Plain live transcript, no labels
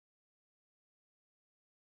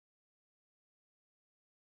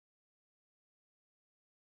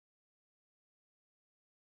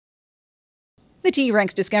The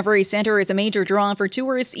T.rex Discovery Centre is a major draw for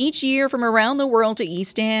tourists each year from around the world to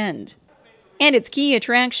East End. And its key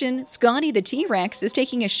attraction, Scotty the T.rex, is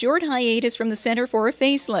taking a short hiatus from the centre for a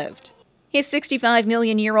facelift. His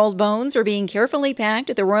 65-million-year-old bones are being carefully packed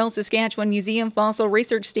at the Royal Saskatchewan Museum Fossil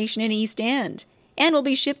Research Station in East End and will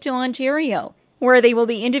be shipped to Ontario, where they will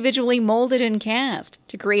be individually molded and cast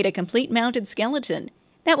to create a complete mounted skeleton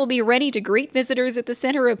that will be ready to greet visitors at the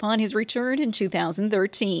centre upon his return in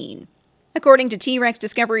 2013. According to T.rex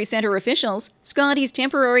Discovery Centre officials, Scotty's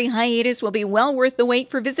temporary hiatus will be well worth the wait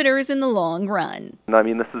for visitors in the long run. I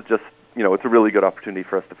mean, this is just, it's a really good opportunity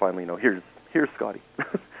for us to finally, here's Scotty.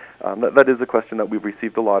 That is a question that we've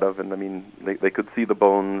received a lot of, and I mean, they could see the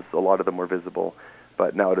bones, a lot of them were visible,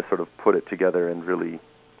 but now to sort of put it together and really,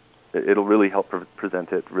 it'll really help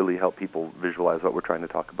present it, really help people visualize what we're trying to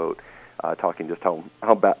talk about, talking just how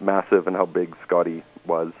massive and how big Scotty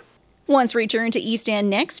was. Once returned to East End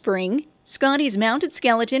next spring, Scotty's mounted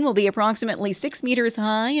skeleton will be approximately 6 meters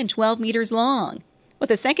high and 12 meters long,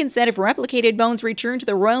 with a second set of replicated bones returned to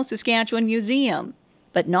the Royal Saskatchewan Museum,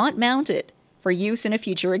 but not mounted, for use in a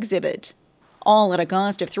future exhibit. All at a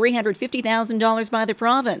cost of $350,000 by the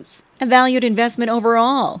province, a valued investment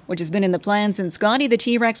overall, which has been in the plan since Scotty the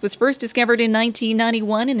T.rex was first discovered in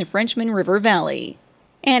 1991 in the Frenchman River Valley.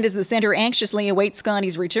 And as the centre anxiously awaits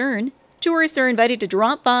Scotty's return, tourists are invited to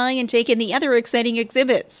drop by and take in the other exciting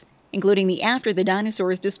exhibits, including the After the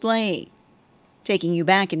Dinosaurs display, taking you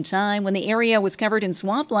back in time when the area was covered in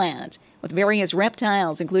swampland, with various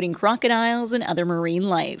reptiles including crocodiles and other marine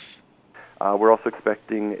life. We're also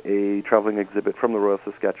expecting a traveling exhibit from the Royal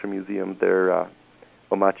Saskatchewan Museum, their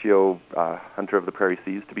Omachio Hunter of the Prairie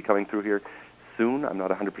Seas, to be coming through here soon. I'm not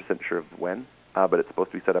 100% sure of when, but it's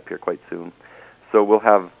supposed to be set up here quite soon. So we'll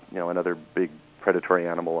have, another big predatory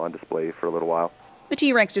animal on display for a little while. The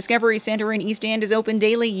T.rex Discovery Centre in East End is open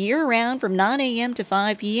daily year-round from 9 a.m. to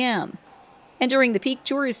 5 p.m. And during the peak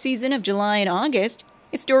tourist season of July and August,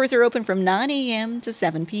 its doors are open from 9 a.m. to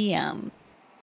 7 p.m.